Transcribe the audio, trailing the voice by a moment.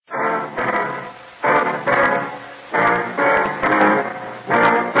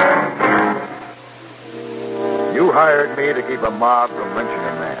hired me to keep a mob from lynching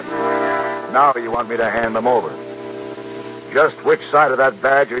a man. Now you want me to hand them over. Just which side of that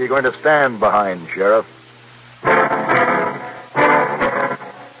badge are you going to stand behind, Sheriff?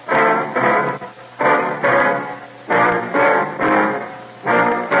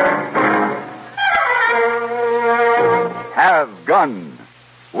 Have Gun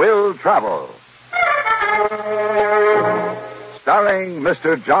Will Travel. Starring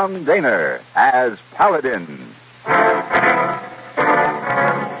Mr. John Daner as Paladin.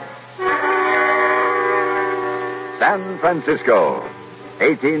 San Francisco,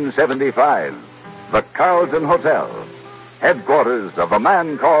 1875. The Carlton Hotel. Headquarters of a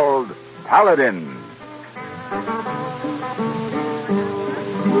man called Paladin.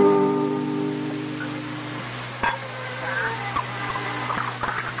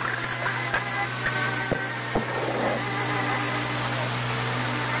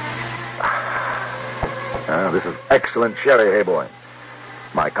 This is excellent sherry, Hayboy.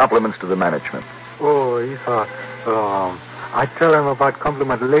 My compliments to the management. Oh, yes, I tell them about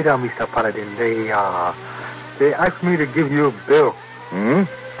compliment later, Mr. Paladin. They asked me to give you a bill. Hmm?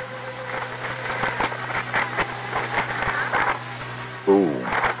 Ooh.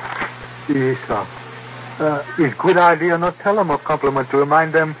 Yes, it's good idea not tell them a compliment to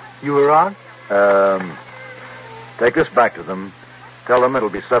remind them you were on? Take this back to them. Tell them it'll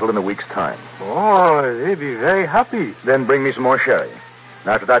be settled in a week's time. Oh, they'll be very happy. Then bring me some more sherry.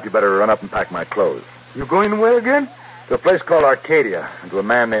 And after that, you better run up and pack my clothes. You going where again? To a place called Arcadia, and to a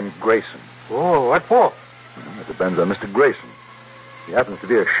man named Grayson. Oh, what for? It depends on Mr. Grayson. He happens to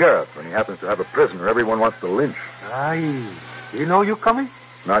be a sheriff, and he happens to have a prisoner everyone wants to lynch. Aye. You know you coming?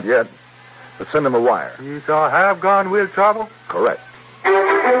 Not yet. But send him a wire. You saw Have Gone Will Travel? Correct.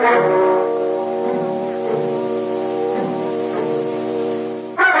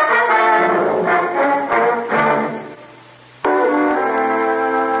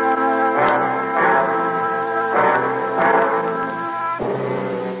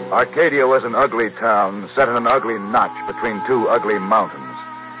 Arcadia was an ugly town set in an ugly notch between two ugly mountains.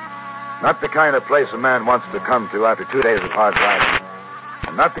 Not the kind of place a man wants to come to after 2 days of hard riding.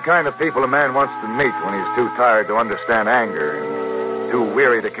 And not the kind of people a man wants to meet when he's too tired to understand anger and too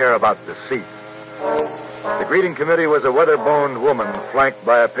weary to care about deceit. The greeting committee was a weather-boned woman flanked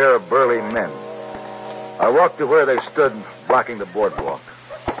by a pair of burly men. I walked to where they stood, blocking the boardwalk.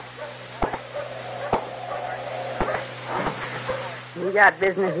 You got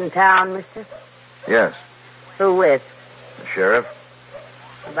business in town, mister? Yes. Who with? The sheriff?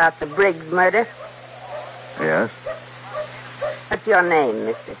 About the Briggs murder? Yes. What's your name,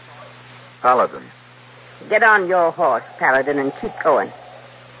 mister? Paladin. Get on your horse, Paladin, and keep going.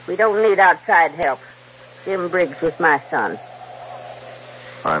 We don't need outside help. Jim Briggs was my son.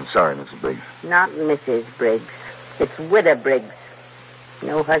 I'm sorry, Mrs. Briggs. Not Mrs. Briggs. It's Widow Briggs.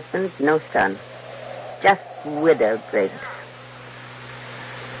 No husband, no son. Just Widow Briggs.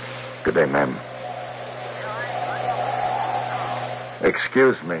 Good day, ma'am.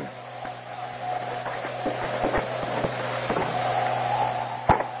 Excuse me.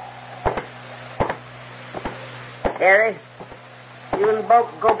 Harry, you and Boat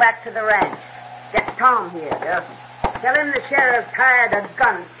go back to the ranch. Get Tom here. Yes. Tell him the sheriff's hired a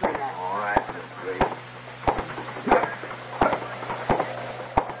gunslinger. All right, Miss Briggs.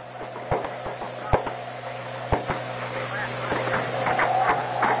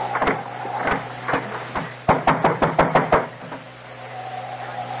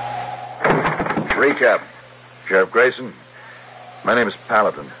 Recap. Sheriff Grayson, my name is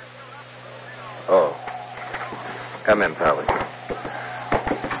Paladin. Oh. Come in, Paladin.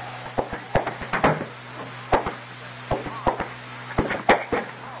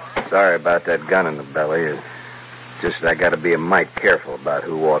 Sorry about that gun in the belly. It's just I got to be a mite careful about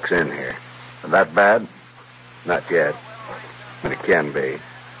who walks in here. That bad? Not yet, but it can be.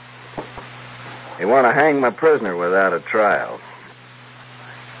 They want to hang my prisoner without a trial.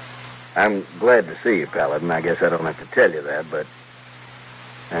 I'm glad to see you, Paladin. I guess I don't have to tell you that, but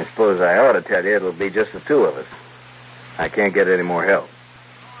I suppose I ought to tell you it'll be just the two of us. I can't get any more help.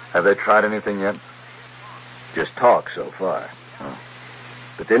 Have they tried anything yet? Just talk so far. Oh.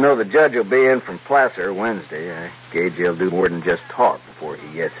 But they know the judge will be in from Placer Wednesday. I gauge he'll do more than just talk before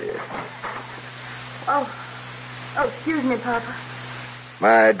he gets here. Oh, excuse me, Papa.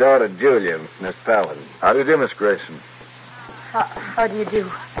 My daughter, Julia, Miss Paladin. How do you do, Miss Grayson? How do you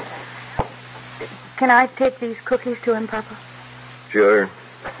do? Can I take these cookies to him, Papa? Sure.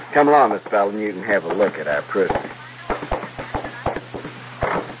 Come along, Miss Paladin. You can have a look at our prisoner.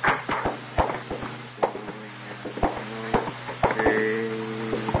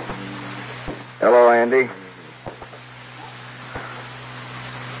 Hello, Andy.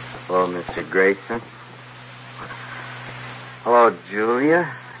 Mr. Grayson. Hello,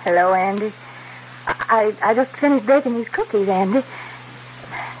 Julia. Hello, Andy. I just finished baking these cookies, Andy.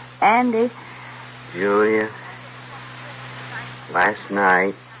 Andy. Julia, last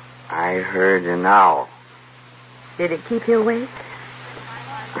night I heard an owl. Did it keep you awake?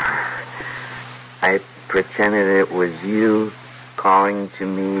 I pretended it was you calling to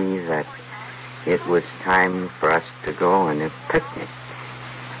me that it was time for us to go on a picnic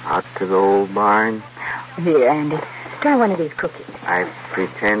out to the old barn. Here, Andy. Try one of these cookies. I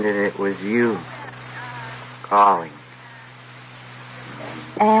pretended it was you calling.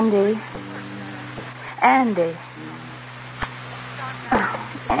 Andy. Andy. Oh,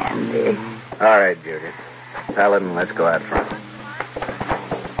 Andy. All right, Julia. Paladin, let's go out front.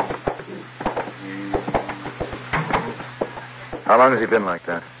 How long has he been like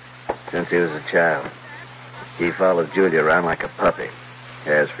that? Since he was a child. He follows Julia around like a puppy.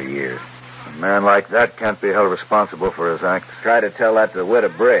 Has for years. A man like that can't be held responsible for his acts. Try to tell that to the widow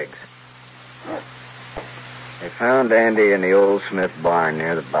Briggs. They found Andy in the old Smith barn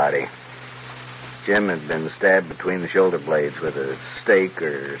near the body. Jim had been stabbed between the shoulder blades with a stake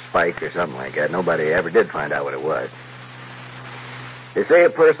or spike or something like that. Nobody ever did find out what it was. They say a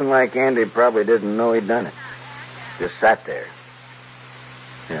person like Andy probably didn't know he'd done it. Just sat there.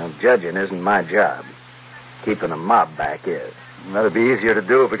 You know, judging isn't my job. Keeping a mob back is. That'd be easier to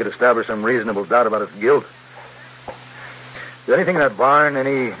do if we could establish some reasonable doubt about his guilt. Is there anything in that barn?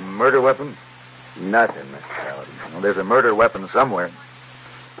 Any murder weapon? Nothing, Mr. Paladin. Well, there's a murder weapon somewhere.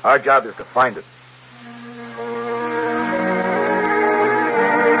 Our job is to find it.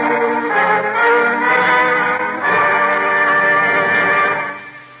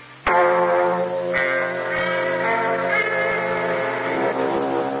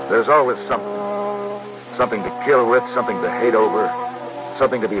 There's always something. Something to kill with, something to hate over,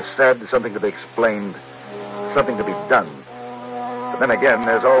 something to be said, something to be explained, something to be done. But then again,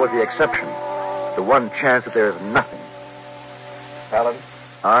 there's always the exception. The one chance that there's nothing. Paladin?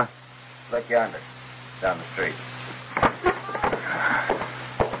 Huh? Look yonder. Down the street.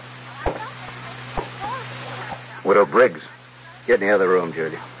 Widow Briggs. Get in the other room,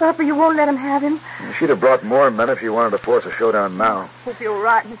 Judy. Papa, you won't let him have him? She'd have brought more men if she wanted to force a showdown now. Hope you're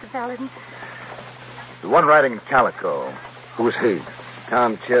right, Mr. Paladin. The one riding in calico. Who's he?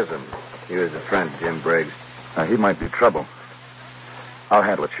 Tom Chisholm. He was a friend of Jim Briggs. He might be trouble. I'll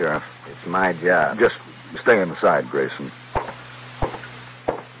handle it, Sheriff. It's my job. Just stay inside, Grayson.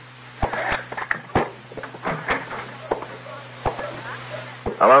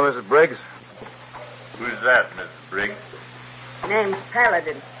 Hello, Mrs. Briggs? Who's that, Mrs. Briggs? Name's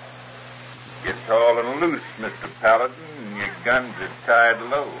Paladin. Get tall and loose, Mr. Paladin, and your guns are tied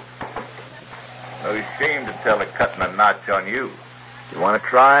low. No shame to tell a cutting a notch on you. You want to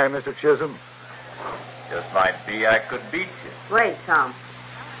try, Mr. Chisholm? Just might be I could beat you. Wait, Tom.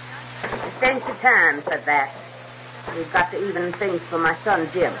 It ain't the time for that. We've got to even things for my son,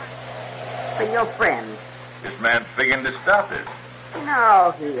 Jim. For your friend. This man's figuring to stop us.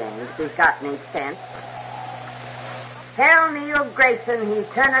 No, he ain't. He's got any sense. Tell Neil Grayson he's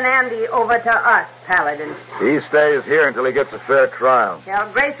turning Andy over to us, Paladin. He stays here until he gets a fair trial. Tell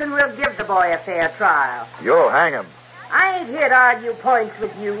Grayson we'll give the boy a fair trial. You'll hang him. I ain't here to argue points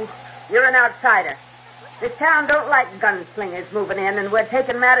with you. You're an outsider. This town don't like gunslingers moving in, and we're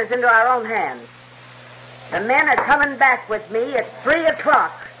taking matters into our own hands. The men are coming back with me at 3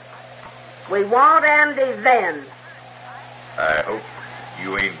 o'clock. We want Andy then. I hope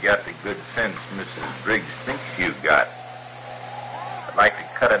you ain't got the good sense Mrs. Briggs thinks you got. I'd like to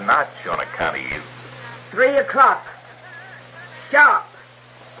cut a notch on account of you. 3 o'clock. Sharp.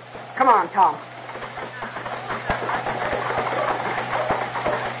 Come on, Tom.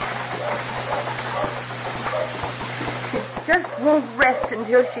 She just won't rest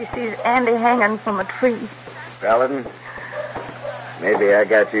until she sees Andy hanging from a tree. Paladin, maybe I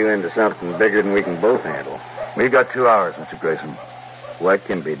got you into something bigger than we can both handle. We've got 2 hours, Mr. Grayson. What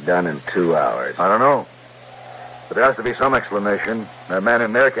can be done in 2 hours? I don't know. But there has to be some explanation. That man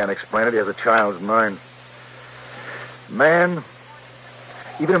in there can't explain it. He has a child's mind. Even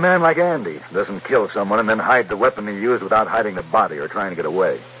a man like Andy doesn't kill someone and then hide the weapon he used without hiding the body or trying to get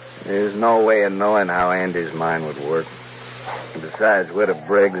away. There's no way of knowing how Andy's mind would work. Besides, Widow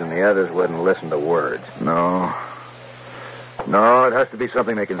Briggs and the others wouldn't listen to words. No, it has to be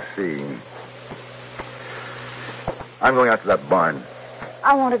something they can see. I'm going out to that barn.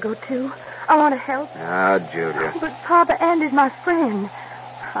 I want to go, too. I want to help. Ah, Julia. But, Papa, Andy's my friend.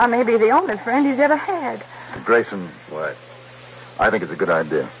 I may be the only friend he's ever had. Grayson. What? I think it's a good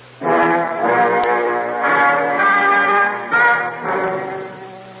idea.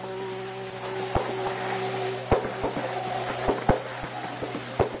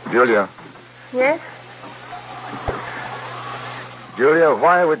 Julia. Yes? Julia,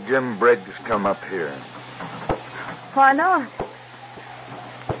 why would Jim Briggs come up here? Why not?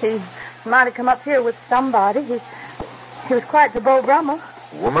 He might have come up here with somebody. He was quite the Beau Brummel.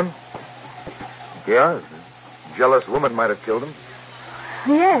 Woman? Yeah, a jealous woman might have killed him.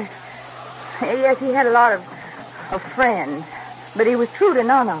 Yes. Yes, he had a lot of friends, but he was true to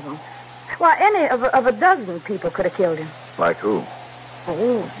none of them. Why, any of a dozen people could have killed him. Like who?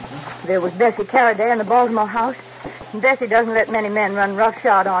 Oh, there was Bessie Carradine in the Baltimore house. Bessie doesn't let many men run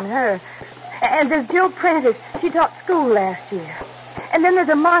roughshod on her. And there's Jill Prentice. She taught school last year. And then there's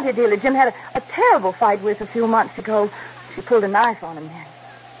a Monte dealer Jim had a terrible fight with a few months ago. She pulled a knife on him then.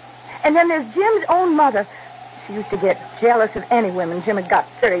 And then there's Jim's own mother. She used to get jealous of any women Jim had got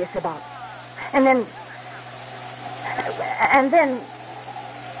serious about. And then...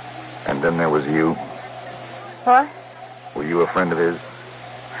 And then there was you. What? Were you a friend of his?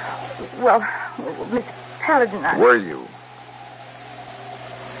 Well, Miss Paladin, Were you?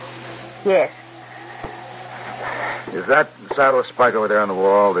 Yes. Is that saddle spike over there on the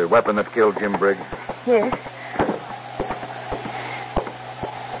wall the weapon that killed Jim Briggs? Yes.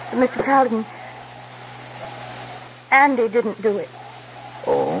 Mr. Paladin, Andy didn't do it.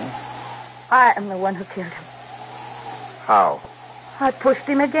 Oh? I am the one who killed him. How? I pushed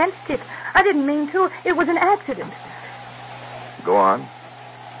him against it. I didn't mean to. It was an accident. Go on.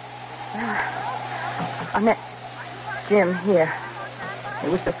 I met Jim here. It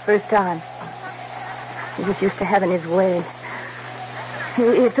was the first time. He was used to having his way.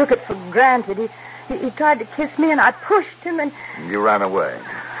 He took it for granted. He tried to kiss me, and I pushed him, and... You ran away.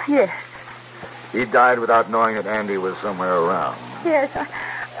 Yes. He died without knowing that Andy was somewhere around. Yes,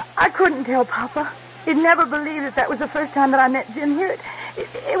 I couldn't tell Papa. He'd never believe that was the first time that I met Jim here.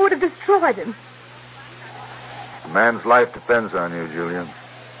 It would have destroyed him. A man's life depends on you, Julia.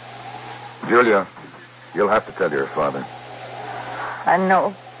 Julia, you'll have to tell your father. I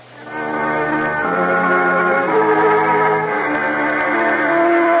know.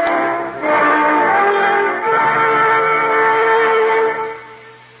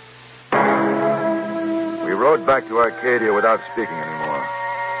 We rode back to Arcadia without speaking anymore.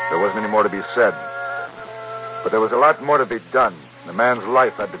 There wasn't any more to be said. But there was a lot more to be done. The man's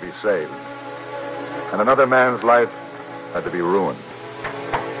life had to be saved. And another man's life had to be ruined.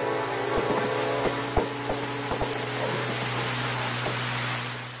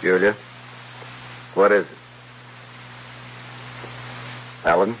 Julia, what is it?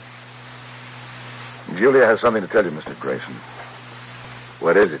 Paladin? Julia has something to tell you, Mr. Grayson.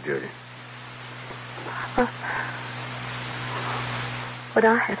 What is it, Julia? What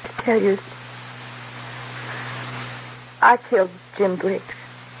I have to tell you is I killed Jim Briggs.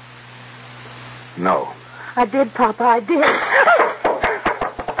 No. I did, Papa, I did.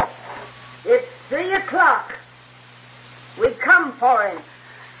 It's 3:00. We come for him.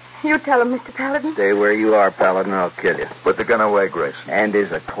 You tell him, Mr. Paladin. Stay where you are, Paladin, or I'll kill you. Put the gun away, Grayson.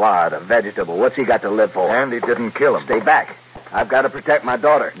 Andy's a clod, a vegetable. What's he got to live for? Andy didn't kill him. Stay back. I've got to protect my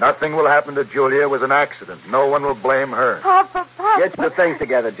daughter. Nothing will happen to Julia. It was an accident. No one will blame her. Papa. Get your things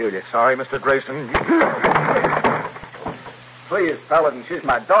together, Julia. Sorry, Mr. Grayson. Please, Paladin, she's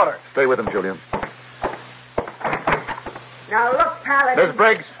my daughter. Stay with him, Julia. Now look, Paladin. Miss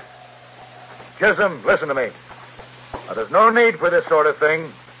Briggs. Chisholm, listen to me. Now, there's no need for this sort of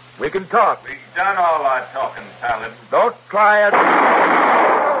thing. We can talk. We've done all our talking, Paladin. Don't try it.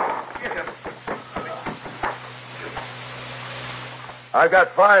 Get him. I've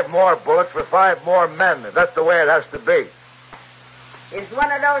got 5 more bullets for 5 more men. That's the way it has to be. Is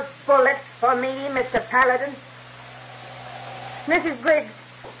one of those bullets for me, Mr. Paladin? Mrs. Briggs.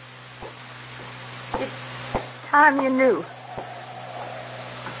 It's time you knew.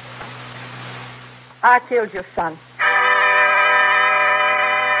 I killed your son.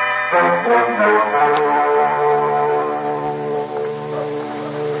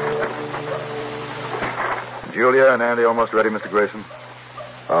 Julia and Andy almost ready, Mr. Grayson?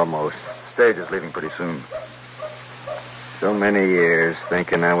 Almost. Stage is leaving pretty soon. So many years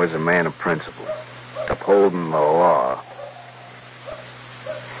thinking I was a man of principle, upholding the law.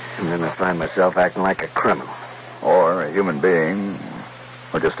 And then I find myself acting like a criminal. Or a human being.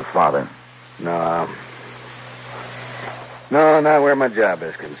 Or just a father. No, not where my job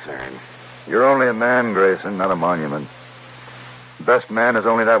is concerned. You're only a man, Grayson, not a monument. The best man is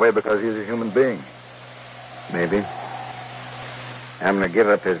only that way because he's a human being. Maybe. I'm going to give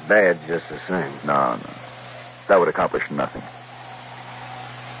up his badge just the same. No. That would accomplish nothing.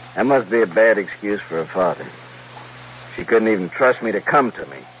 That must be a bad excuse for a father. She couldn't even trust me to come to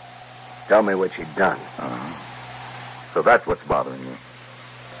me. Tell me what she'd done. So that's what's bothering you.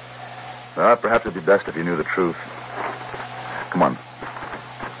 Perhaps it'd be best if you knew the truth. Come on.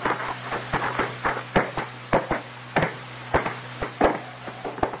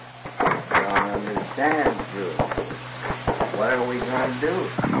 I don't understand, Julie. What are we going to do?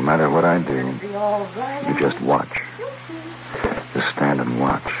 No matter what I do, Be all right. you just watch. Just stand and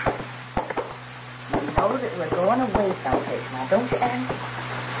watch. You know that we're going away someplace now, don't you, Andy?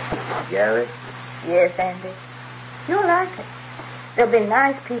 Gary? Yes, Andy. You'll like it. There'll be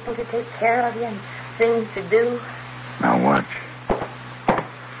nice people to take care of you and things to do. Now watch.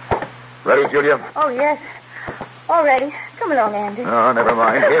 Ready, Julia? Oh, yes. All ready. Come along, Andy. Oh, never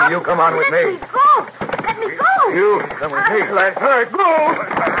mind. Here, you come on with Let me. me go. Let me go. You come with me. Let her go.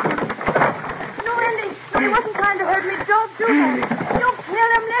 No, Andy. No, he wasn't trying to hurt me. Don't do that. Don't kill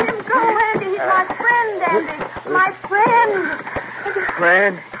him. Let him go, Andy. He's my friend, Andy. My friend.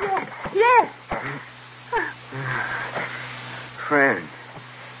 Friend? Yes. Friend.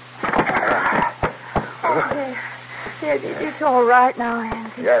 Okay. Yes, it's all right now,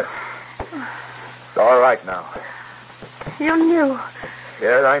 Andy. Yes. It's all right now. You knew.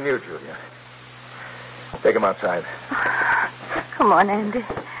 Yes, I knew, Julia. Take him outside. Come on, Andy.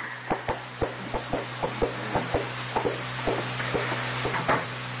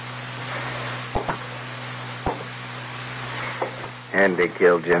 Andy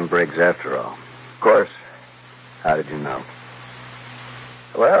killed Jim Briggs after all. Of course. How did you know?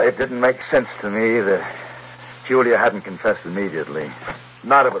 Well, it didn't make sense to me that Julia hadn't confessed immediately.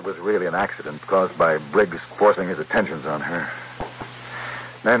 Not if it was really an accident caused by Briggs forcing his attentions on her.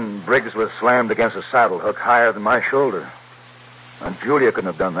 Then Briggs was slammed against a saddle hook higher than my shoulder. And Julia couldn't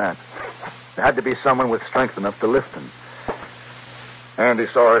have done that. There had to be someone with strength enough to lift him. Andy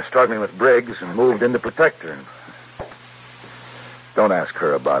saw her struggling with Briggs and moved in to protect her. Don't ask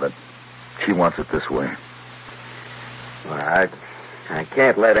her about it. She wants it this way. Well, I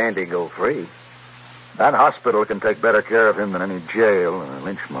can't let Andy go free. That hospital can take better care of him than any jail or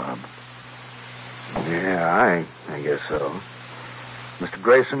lynch mob. Yeah, I guess so. Mr.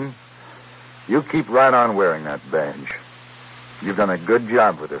 Grayson, you keep right on wearing that badge. You've done a good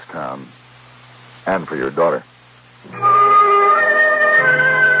job for this town. And for your daughter.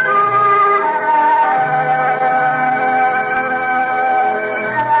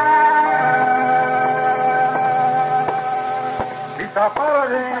 Mr.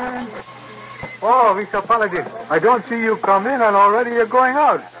 Paladin! Oh, Mr. Paladin, I don't see you come in and already you're going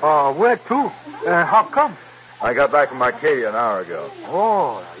out. Where to? How come? I got back from Arcadia an hour ago.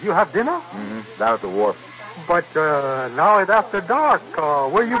 Oh, you have dinner? Mm-hmm. Down at the wharf. But now it's after dark.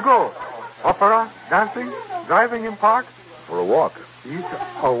 Where you go? Opera? Dancing? Driving in park? For a walk.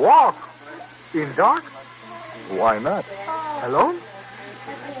 A walk? In dark? Why not? Alone?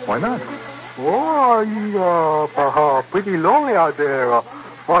 Why not? Oh, you pretty lonely out there.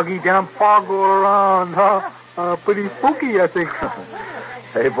 Foggy, damn fog all around. Pretty spooky, I think.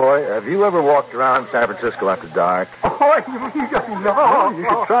 Hey, boy, have you ever walked around San Francisco after dark? Oh, you don't know. Well, you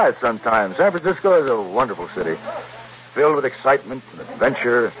should try it sometime. San Francisco is a wonderful city, filled with excitement and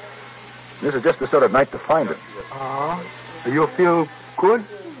adventure. This is just the sort of night to find it. You feel good?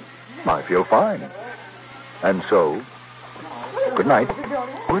 I feel fine. And so, good night.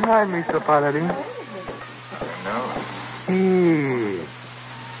 Good night, Mr. Paladin. No. Hey,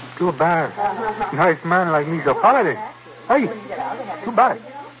 too bad. Nice man like Mr. Paladin. Hey, too bad.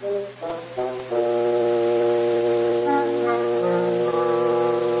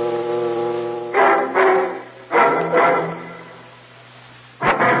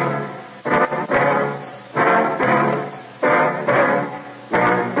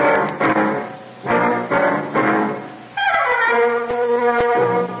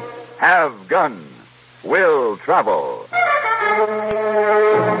 Have Gun, Will Travel.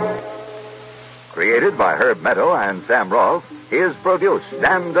 Created by Herb Meadow and Sam Rolfe, is produced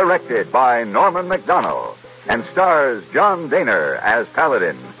and directed by Norman McDonnell, and stars John Daner as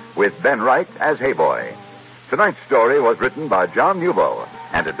Paladin, with Ben Wright as Hayboy. Tonight's story was written by John Newbo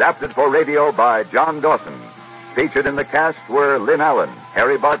and adapted for radio by John Dawson. Featured in the cast were Lynn Allen,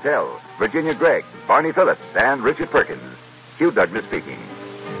 Harry Bartell, Virginia Gregg, Barney Phillips, and Richard Perkins. Hugh Douglas speaking.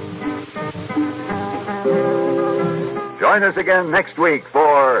 Join us again next week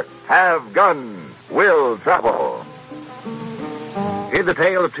for Have Gun, Will Travel. Hear the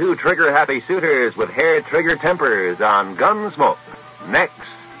tale of two trigger-happy suitors with hair-trigger tempers on Gunsmoke. Next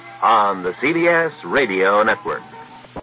on the CBS Radio Network.